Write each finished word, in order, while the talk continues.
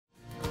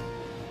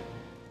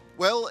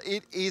Well,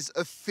 it is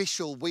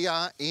official. We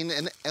are in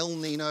an El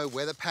Nino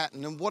weather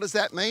pattern. And what does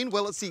that mean?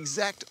 Well, it's the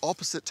exact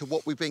opposite to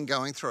what we've been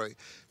going through.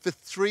 For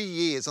 3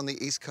 years on the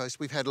East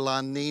Coast, we've had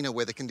La Nina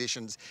weather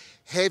conditions,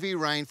 heavy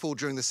rainfall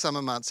during the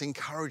summer months,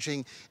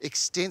 encouraging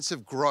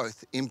extensive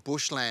growth in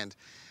bushland.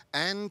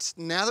 And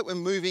now that we're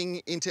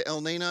moving into El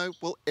Nino,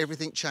 well,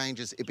 everything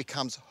changes. It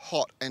becomes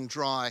hot and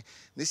dry.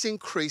 This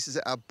increases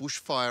our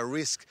bushfire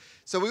risk.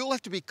 So we all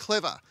have to be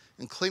clever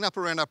and clean up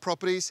around our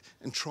properties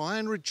and try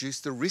and reduce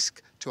the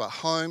risk to our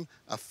home,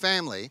 our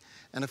family,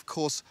 and of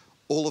course,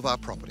 all of our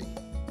property.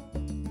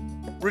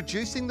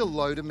 Reducing the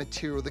load of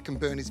material that can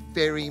burn is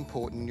very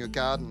important in your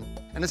garden,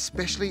 and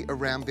especially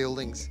around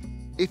buildings.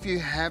 If you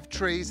have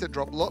trees that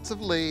drop lots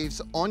of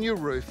leaves on your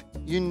roof,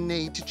 you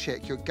need to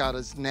check your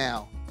gutters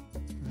now.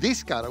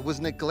 This gutter was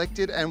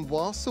neglected, and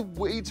whilst the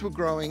weeds were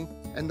growing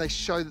and they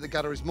show that the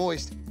gutter is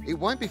moist, it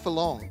won't be for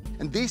long.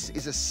 And this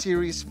is a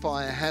serious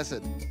fire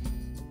hazard.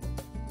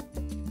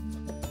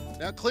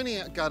 Now, cleaning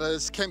out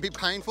gutters can be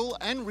painful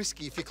and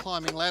risky if you're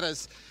climbing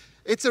ladders.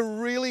 It's a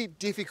really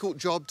difficult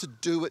job to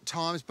do at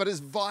times, but it's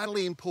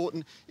vitally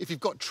important if you've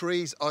got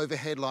trees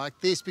overhead like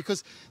this,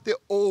 because they're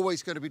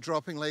always going to be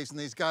dropping leaves in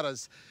these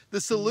gutters.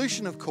 The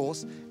solution, of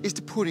course, is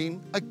to put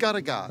in a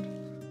gutter guard.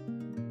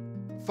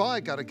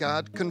 Fire Gutter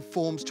Guard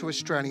conforms to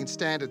Australian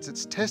standards.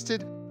 It's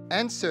tested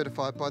and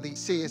certified by the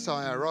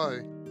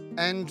CSIRO,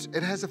 and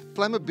it has a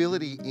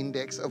flammability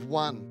index of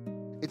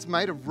 1. It's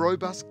made of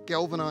robust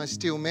galvanised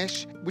steel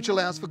mesh, which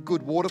allows for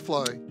good water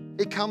flow.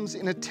 It comes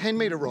in a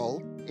 10-metre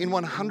roll in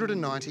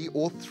 190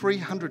 or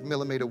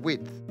 300mm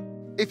width.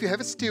 If you have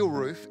a steel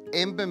roof,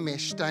 Ember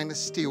Mesh stainless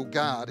steel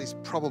guard is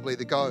probably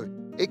the go.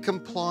 It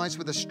complies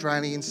with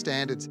Australian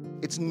standards.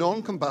 It's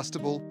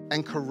non-combustible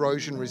and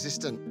corrosion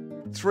resistant.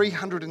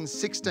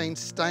 316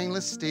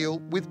 stainless steel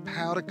with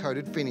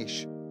powder-coated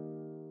finish.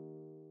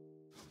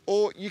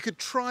 Or you could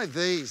try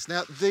these.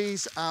 Now,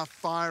 these are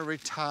fire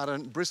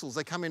retardant bristles.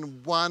 They come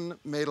in 1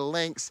 metre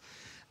lengths,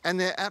 and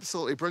they're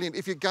absolutely brilliant.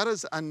 If your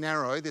gutters are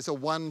narrow, there's a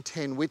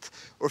 110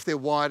 width, or if they're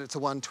wide, it's a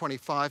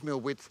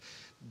 125mm width.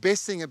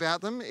 Best thing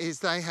about them is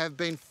they have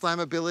been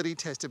flammability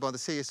tested by the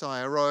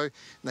CSIRO, and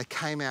they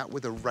came out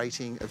with a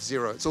rating of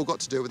 0. It's all got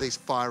to do with these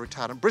fire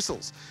retardant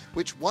bristles,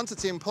 which once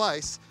it's in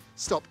place,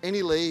 stop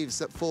any leaves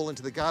that fall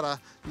into the gutter,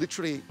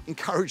 literally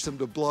encourage them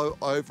to blow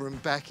over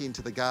and back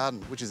into the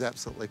garden, which is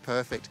absolutely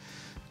perfect.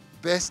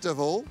 Best of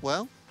all,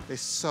 well, they're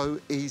so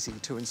easy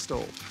to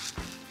install.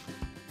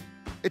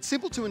 It's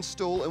simple to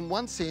install, and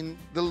once in,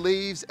 the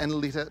leaves and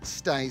litter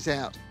stays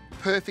out.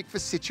 Perfect for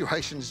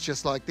situations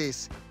just like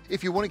this.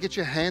 If you want to get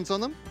your hands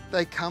on them,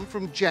 they come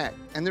from Jack,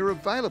 and they're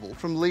available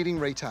from leading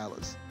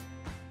retailers.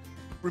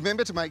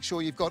 Remember to make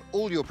sure you've got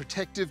all your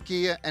protective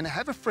gear and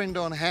have a friend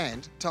on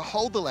hand to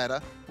hold the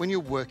ladder when you're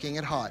working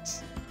at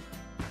heights.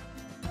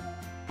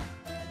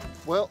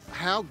 Well,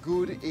 how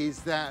good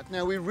is that?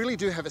 Now, we really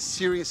do have a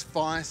serious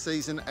fire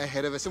season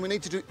ahead of us, and we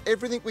need to do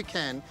everything we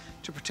can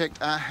to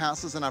protect our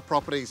houses and our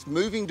properties,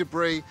 moving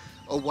debris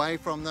away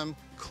from them,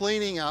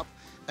 cleaning up,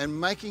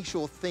 and making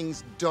sure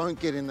things don't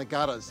get in the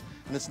gutters.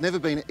 And it's never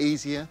been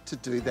easier to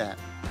do that.